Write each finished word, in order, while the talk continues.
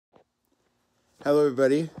Hello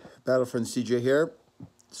everybody, Battlefront CJ here.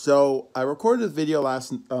 So I recorded a video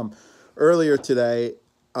earlier today.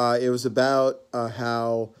 It was about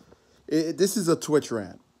this is a Twitch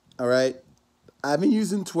rant. All right, I've been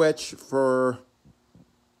using Twitch for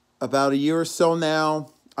about a year or so now.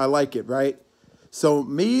 I like it, right? So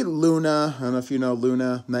me, Luna, I don't know if you know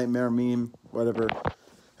Luna, Nightmare Meme, whatever.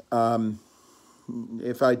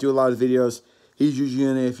 If I do a lot of videos, he's usually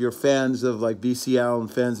in it. If you're fans of like BCL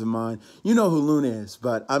and fans of mine, you know who Luna is,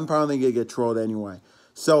 but I'm probably going to get trolled anyway.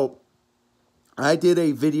 So I did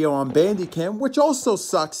a video on Bandicam, which also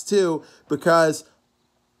sucks too, because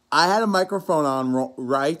I had a microphone on,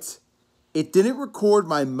 right? It didn't record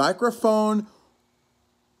my microphone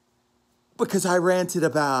because I ranted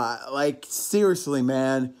about, like, seriously,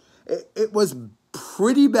 man. It was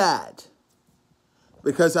pretty bad.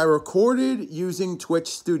 Because I recorded using Twitch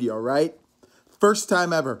Studio, right? First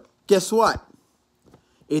time ever. Guess what?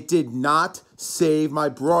 It did not save my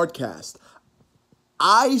broadcast.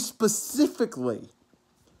 I specifically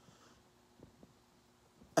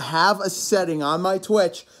have a setting on my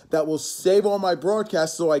Twitch that will save all my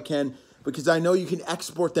broadcasts so I can, because I know you can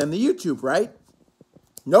export them to YouTube, right?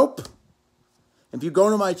 Nope. If you go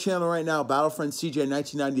to my channel right now, Battlefront CJ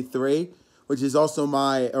 1993, which is also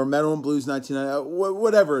or Metal and Blues 1990,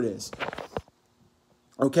 whatever it is.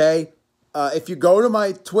 Okay? If you go to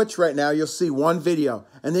my Twitch right now, you'll see one video,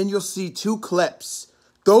 and then you'll see two clips.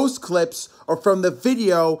 Those clips are from the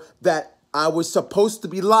video that I was supposed to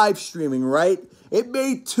be live streaming, right? It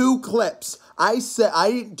made two clips. I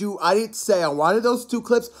didn't say I wanted those two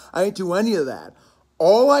clips. I didn't do any of that.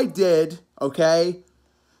 All I did, okay,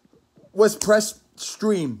 was press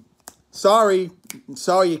stream. Sorry,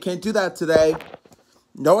 you can't do that today.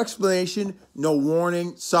 No explanation, no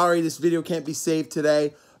warning. Sorry, this video can't be saved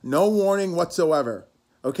today. No warning whatsoever,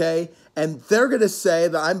 okay? And they're going to say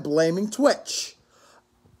that I'm blaming Twitch.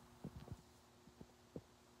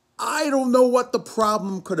 I don't know what the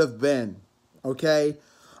problem could have been, okay?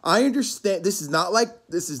 I understand this is not like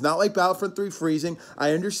Battlefront 3 freezing.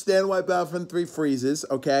 I understand why Battlefront 3 freezes,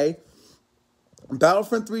 okay?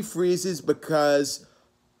 Battlefront 3 freezes because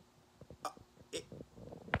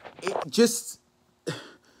it just,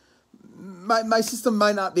 my system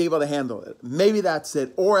might not be able to handle it. Maybe that's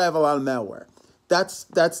it, or I have a lot of malware. That's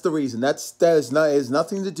the reason. That has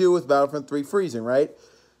nothing to do with Battlefront 3 freezing, right?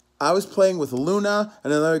 I was playing with Luna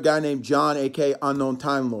and another guy named John, aka Unknown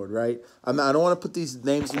Time Lord, right? I don't want to put these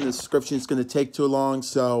names in the description. It's going to take too long,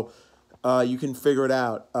 so you can figure it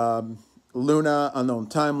out. Luna, Unknown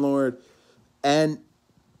Time Lord, and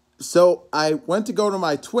so I went to go to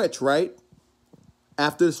my Twitch, right?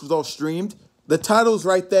 After this was all streamed, the title's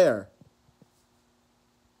right there.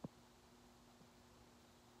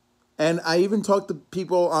 And I even talked to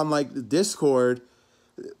people on, like, the Discord,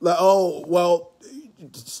 like, oh, well,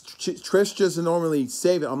 Trish doesn't normally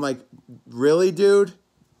save it. I'm like, really, dude?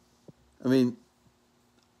 I mean,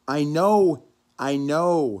 I know,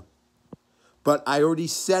 but I already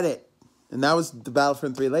said it. And that was the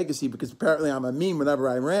Battlefront 3 legacy, because apparently I'm a meme whenever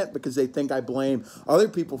I rant because they think I blame other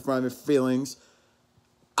people for my feelings.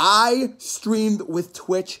 I streamed with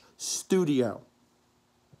Twitch Studio.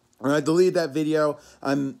 And I deleted that video.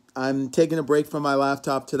 I'm taking a break from my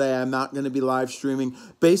laptop today. I'm not going to be live streaming,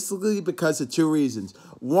 basically because of two reasons.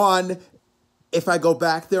 One, if I go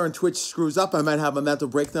back there and Twitch screws up, I might have a mental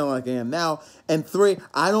breakdown like I am now. And three,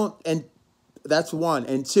 that's one.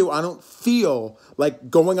 And two, I don't feel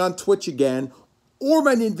like going on Twitch again, or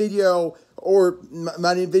my NVIDIA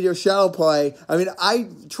Shadow Play. I mean, I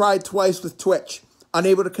tried twice with Twitch.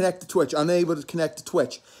 Unable to connect to Twitch. Unable to connect to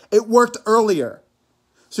Twitch. It worked earlier.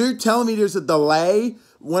 So you're telling me there's a delay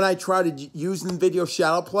when I try to use NVIDIA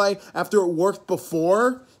Shadow Play after it worked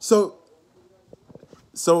before? So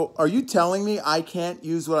are you telling me I can't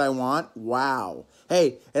use what I want? Wow.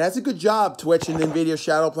 Hey, and that's a good job, Twitch and NVIDIA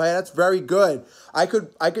Shadow Play. That's very good. I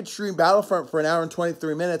could stream Battlefront for an hour and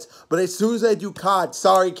 23 minutes, but as soon as I do COD,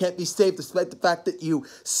 sorry, can't be saved, despite the fact that you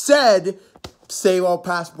said save all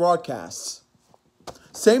past broadcasts.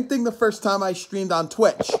 Same thing the first time I streamed on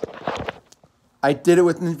Twitch. I did it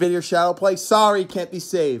with NVIDIA Shadow Play. Sorry, can't be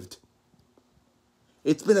saved.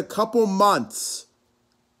 It's been a couple months.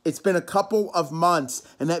 It's been a couple of months,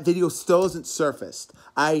 and that video still isn't surfaced.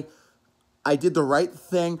 I did the right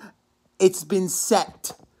thing. It's been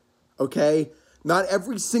set, okay? Not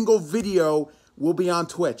every single video will be on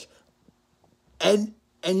Twitch. And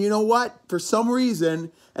you know what? For some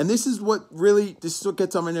reason, and this is what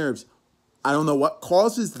gets on my nerves. I don't know what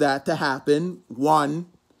causes that to happen, one.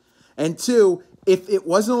 And two, if it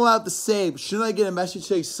wasn't allowed to save, shouldn't I get a message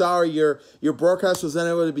saying, sorry, your broadcast was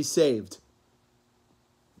unable to be saved?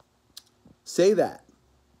 say that.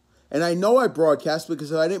 And I know I broadcast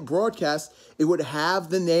because if I didn't broadcast, it would have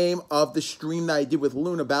the name of the stream that I did with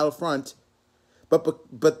Luna, Battlefront. But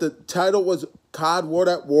the title was COD World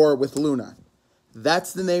at War with Luna.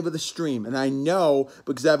 That's the name of the stream. And I know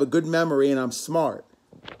because I have a good memory and I'm smart.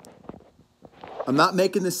 I'm not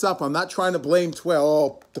making this up. I'm not trying to blame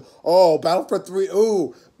Twill. Oh, Battlefront 3.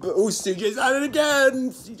 Ooh, CJ's at it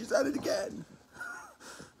again. CJ's at it again.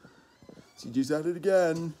 CJ's at it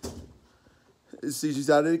again. CJ's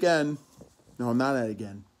at it again. No, I'm not at it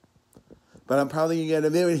again. But I'm probably going to get a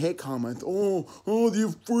million hate comments. Oh, do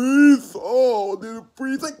you freeze? Oh, do you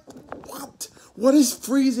freeze? Like, what? What does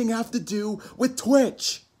freezing have to do with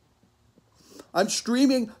Twitch? I'm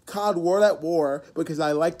streaming COD World at War because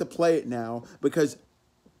I like to play it now. Because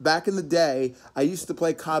back in the day, I used to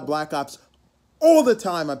play COD Black Ops all the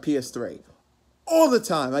time on PS3. All the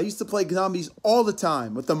time. I used to play zombies all the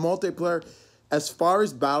time with the multiplayer. As far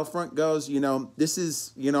as Battlefront goes, you know, this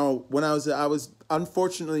is, you know, when I was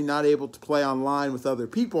unfortunately not able to play online with other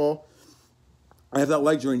people. I have that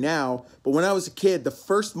luxury now. But when I was a kid, the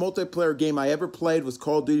first multiplayer game I ever played was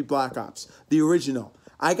Call of Duty Black Ops, the original.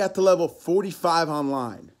 I got to level 45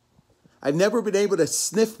 online. I've never been able to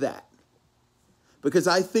sniff that. Because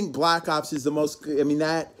I think Black Ops is the most, I mean,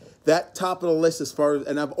 that top of the list as far as,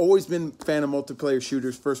 and I've always been a fan of multiplayer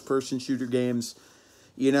shooters, first-person shooter games.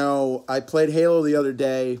 You know, I played Halo the other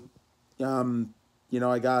day. You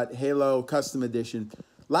know, I got Halo Custom Edition.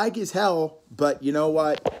 Lag as hell, but you know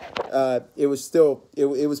what? It was still, it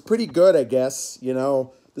was pretty good, I guess, you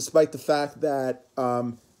know, despite the fact that,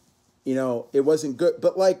 you know, it wasn't good.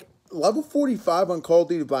 But, like, level 45 on Call of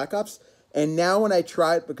Duty Black Ops, and now when I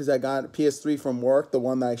try it, because I got a PS3 from work, the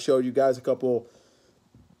one that I showed you guys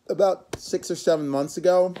about 6 or 7 months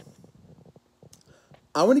ago,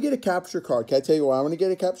 I want to get a capture card. Can I tell you why I want to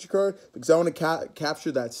get a capture card? Because I want to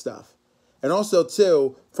capture that stuff. And also,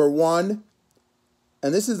 too, for one,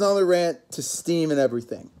 and this is another rant to Steam and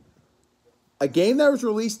everything, a game that was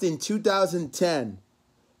released in 2010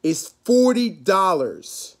 is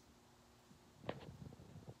 $40.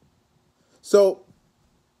 So,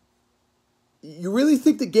 you really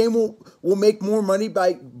think the game will make more money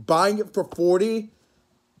by buying it for $40?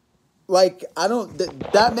 Like, I don't,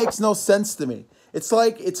 that makes no sense to me. It's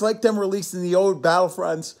like them releasing the old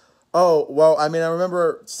Battlefronts. Oh, well, I mean, I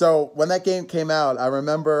remember, so when that game came out, I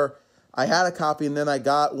remember I had a copy and then I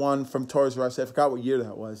got one from Toys R Us. I forgot what year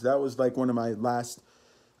that was. That was like one of my last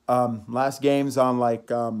games on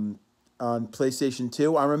like, on PlayStation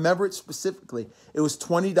 2. I remember it specifically. It was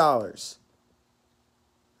 $20.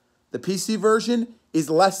 The PC version is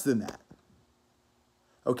less than that.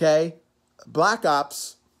 Okay? Black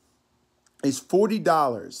Ops is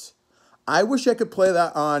 $40. I wish I could play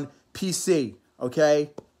that on PC,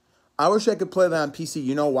 okay? I wish I could play that on PC.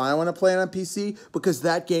 You know why I want to play it on PC? Because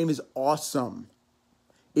that game is awesome.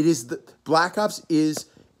 It is, Black Ops is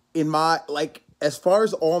in my, like, as far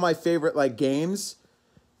as all my favorite, like, games,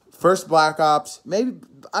 first Black Ops, maybe,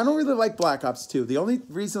 I don't really like Black Ops 2. The only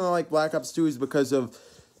reason I like Black Ops 2 is because of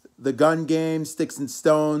the gun game, Sticks and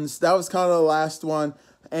Stones. That was kind of the last one.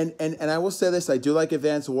 And I will say this, I do like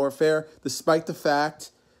Advanced Warfare, despite the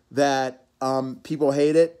fact that people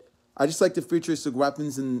hate it. I just like the futuristic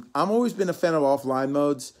weapons, and I'm always been a fan of offline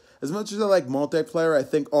modes. As much as I like multiplayer, I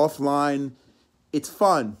think offline, it's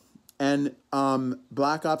fun. And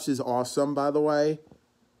Black Ops is awesome, by the way.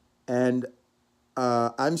 And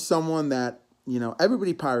I'm someone that, you know,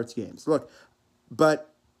 everybody pirates games. Look,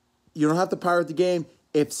 but you don't have to pirate the game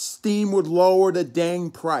if Steam would lower the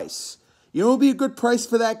dang price. You know what would be a good price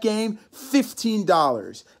for that game?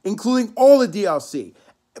 $15, including all the DLC.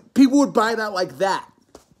 People would buy that like that.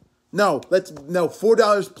 No,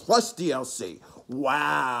 $4 plus DLC.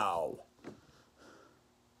 Wow.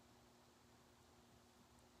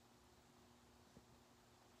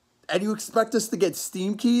 And you expect us to get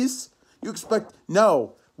Steam keys?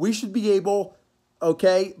 No, we should be able,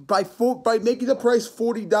 okay, by making the price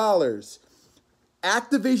 $40.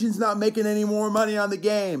 Activision's not making any more money on the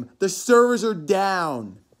game. The servers are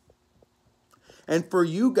down. And for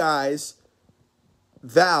you guys,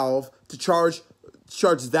 Valve, to charge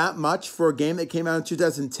that much for a game that came out in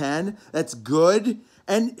 2010, that's good.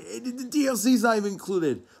 And the DLC's not even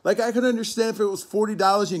included. Like, I could understand if it was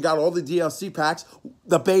 $40 and you got all the DLC packs,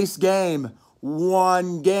 the base game,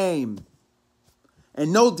 one game,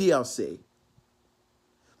 and no DLC.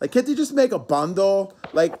 Like, can't they just make a bundle?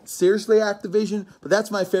 Like, seriously, Activision? But that's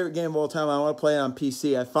my favorite game of all time. I want to play it on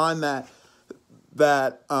PC. I find that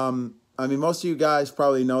I mean, most of you guys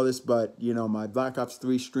probably know this, but, you know, my Black Ops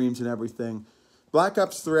 3 streams and everything, Black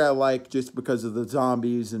Ops 3 I like just because of the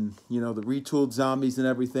zombies and, you know, the retooled zombies and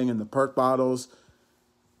everything and the perk bottles.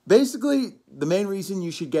 Basically, the main reason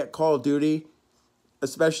you should get Call of Duty,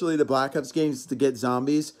 especially the Black Ops games, is to get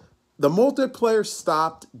zombies. The multiplayer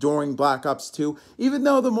stopped during Black Ops 2, even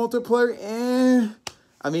though the multiplayer,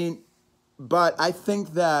 I mean, but I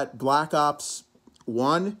think that Black Ops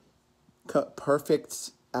 1,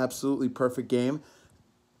 perfect, absolutely perfect game,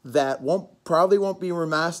 that probably won't be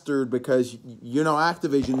remastered because, you know,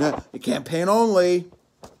 Activision, campaign only.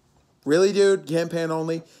 Really, dude? Campaign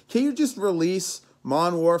only? Can you just release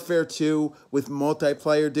Modern Warfare 2 with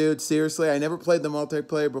multiplayer, dude? Seriously, I never played the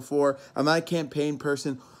multiplayer before. I'm not a campaign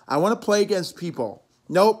person. I want to play against people.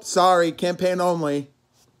 Nope, sorry, campaign only.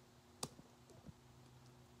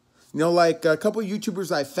 You know, like a couple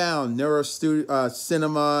YouTubers I found,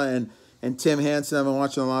 Cinema and Tim Hansen. I've been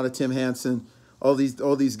watching a lot of Tim Hansen. All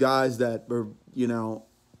these guys that were, you know,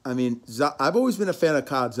 I mean, I've always been a fan of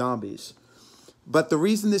COD Zombies. But the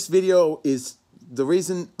reason this video is, the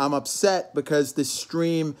reason I'm upset because this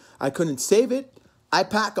stream, I couldn't save it, I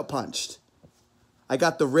pack-a-punched. I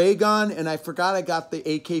got the ray gun, and I forgot I got the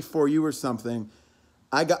AK-4U or something.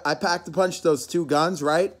 I packed-a-punched those two guns,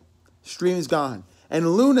 right? Stream is gone.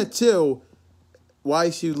 And Luna, too,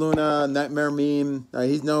 YSU Luna, Nightmare Meme, I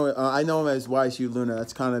know him as YSU Luna.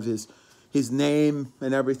 That's kind of his name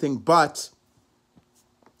and everything. But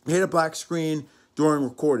he hit a black screen during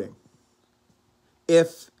recording.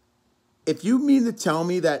 If you mean to tell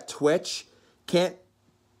me that Twitch can't,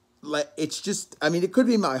 it's just, I mean, it could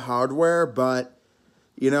be my hardware, but,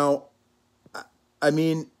 you know, I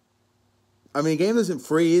mean, the game doesn't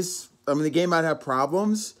freeze. I mean, the game might have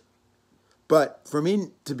problems, but for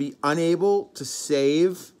me to be unable to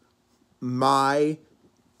save my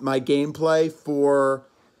gameplay for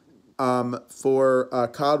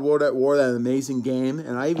COD World at War, that amazing game,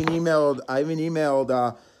 and I even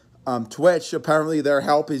emailed Twitch. Apparently their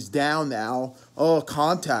help is down now. Oh,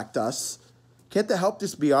 contact us. Can't the help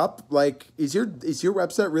just be up? Like, is your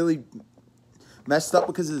website really messed up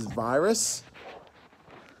because of this virus?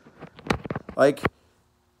 Like,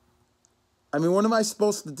 I mean, what am I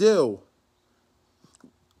supposed to do?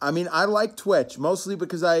 I mean, I like Twitch mostly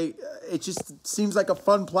because it just seems like a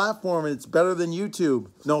fun platform and it's better than YouTube.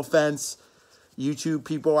 No offense, YouTube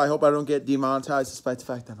people. I hope I don't get demonetized, despite the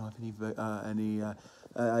fact that I don't have any.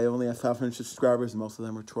 I only have 500 subscribers, and most of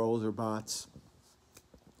them are trolls or bots,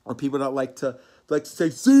 or people that like to say,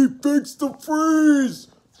 "See, fix the freeze,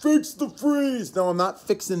 fix the freeze." No, I'm not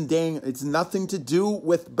fixing dang. It's nothing to do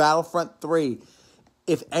with Battlefront 3.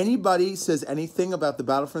 If anybody says anything about the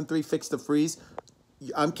Battlefront 3 fix the freeze,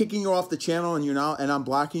 I'm kicking you off the channel, and I'm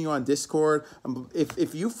blocking you on Discord.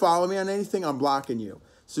 If you follow me on anything, I'm blocking you.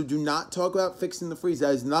 So do not talk about fixing the freeze. That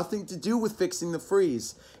has nothing to do with fixing the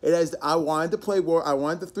freeze. It has. I wanted to play War. I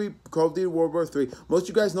wanted the Call of Duty World War 3. Most of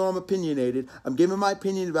you guys know I'm opinionated. I'm giving my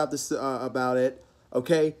opinion about this. About it.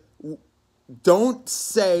 Okay. Don't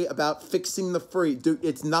say about fixing the freeze.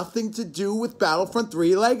 It's nothing to do with Battlefront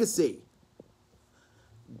 3 Legacy.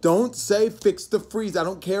 Don't say fix the freeze. I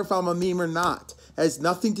don't care if I'm a meme or not. It has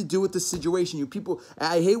nothing to do with the situation. You people,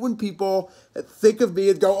 I hate when people think of me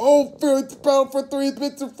and go, "Oh, it's Battlefront 3,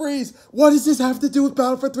 it's a freeze." What does this have to do with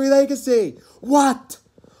Battlefront 3 Legacy? What?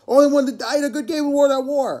 Only one that died a good game of World at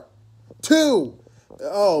War. 2.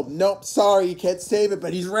 Oh, nope, sorry, you can't save it,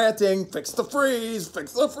 but he's ranting. Fix the freeze,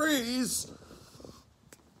 fix the freeze.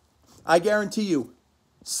 I guarantee you,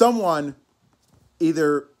 someone,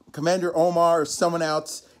 either Commander Omar or someone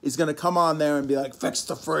else, is going to come on there and be like, "Fix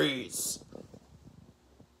the freeze."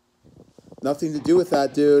 Nothing to do with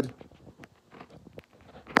that, dude.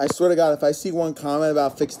 I swear to God, if I see one comment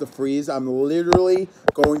about fix the freeze, I'm literally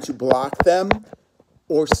going to block them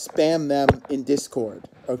or spam them in Discord,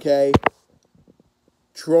 okay?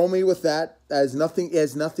 Troll me with that. It has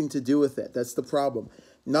nothing to do with it. That's the problem.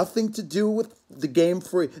 Nothing to do with the game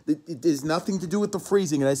free. It has nothing to do with the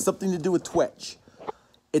freezing. It has something to do with Twitch.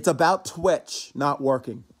 It's about Twitch not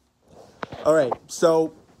working. All right,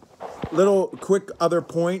 so little quick other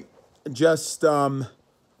point. Just, I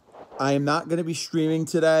am not going to be streaming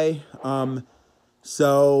today.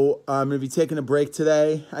 So I'm going to be taking a break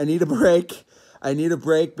today. I need a break. I need a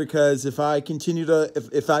break because if I continue to,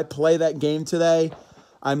 if I play that game today,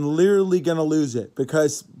 I'm literally going to lose it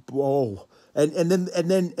because, whoa. And then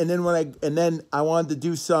I wanted to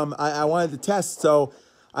do some, I wanted to test. So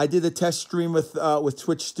I did a test stream with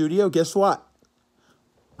Twitch Studio. Guess what?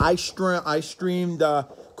 I streamed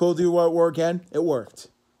Call of Duty World at War again. It worked.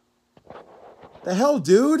 The hell,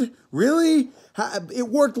 dude? Really?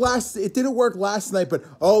 It didn't work last night, but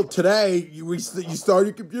oh, today you started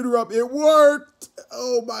your computer up. It worked.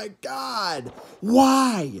 Oh my God.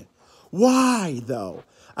 Why? Why though?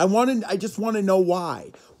 I just want to know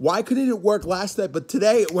why. Why couldn't it work last night, but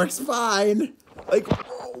today it works fine? Like,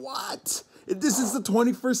 what? This is the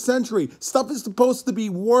 21st century. Stuff is supposed to be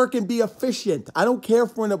work and be efficient. I don't care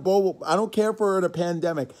for an Ebola. I don't care for in a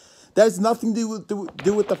pandemic. That has nothing to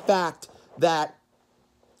do with the fact that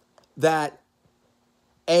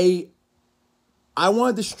I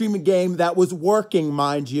wanted to stream a game that was working,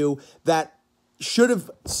 mind you, that should have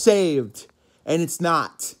saved, and it's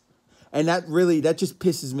not. And that just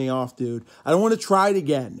pisses me off, dude. I don't want to try it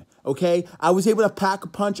again, okay? I was able to pack a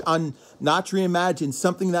punch on Not to Reimagine,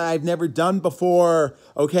 something that I've never done before,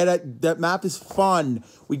 okay? That map is fun.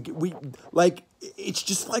 It's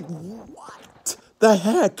just like, what the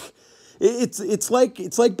heck? It's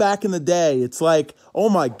like back in the day. It's like, oh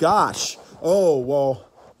my gosh. Oh, well,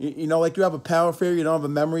 you know, like you have a power failure, you don't have a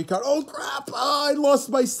memory card. Oh crap, I lost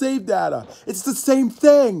my save data. It's the same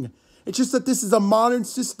thing. It's just that this is a modern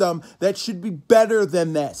system that should be better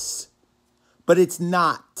than this. But it's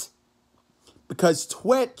not. Because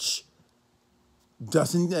Twitch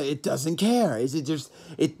doesn't care.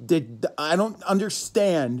 I don't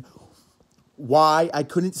understand why I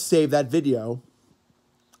couldn't save that video.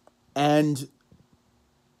 And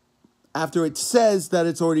after it says that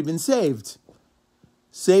it's already been saved.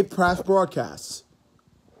 Save past broadcasts.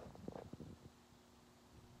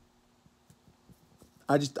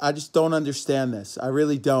 I just don't understand this. I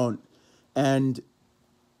really don't. And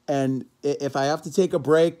if I have to take a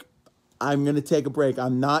break, I'm going to take a break.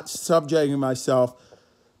 I'm not subjecting myself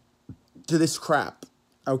to this crap.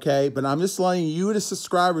 Okay? But I'm just letting you, the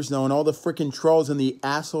subscribers, know, and all the freaking trolls and the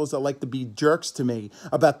assholes that like to be jerks to me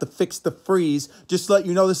about the fix the freeze, just to let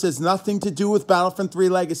you know this has nothing to do with Battlefront 3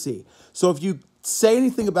 Legacy. So if you say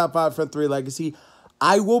anything about Battlefront 3 Legacy,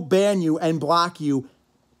 I will ban you and block you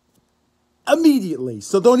immediately.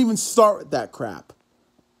 So don't even start with that crap.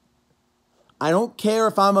 I don't care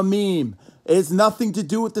if I'm a meme. It has nothing to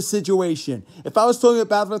do with the situation. If I was talking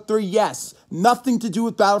about Battlefront 3, yes. Nothing to do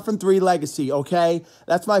with Battlefront 3 Legacy, okay?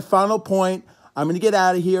 That's my final point. I'm going to get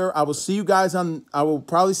out of here. I will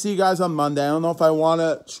probably see you guys on Monday. I don't know if I want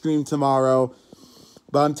to stream tomorrow.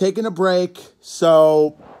 But I'm taking a break.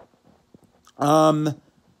 So,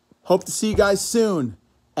 hope to see you guys soon.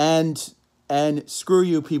 And screw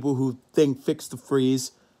you people who think fix the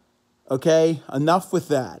freeze. Okay? Enough with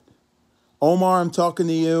that. Omar, I'm talking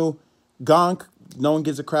to you. Gonk, no one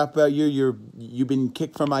gives a crap about you. You've been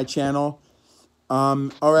kicked from my channel. All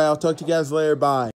right, I'll talk to you guys later. Bye.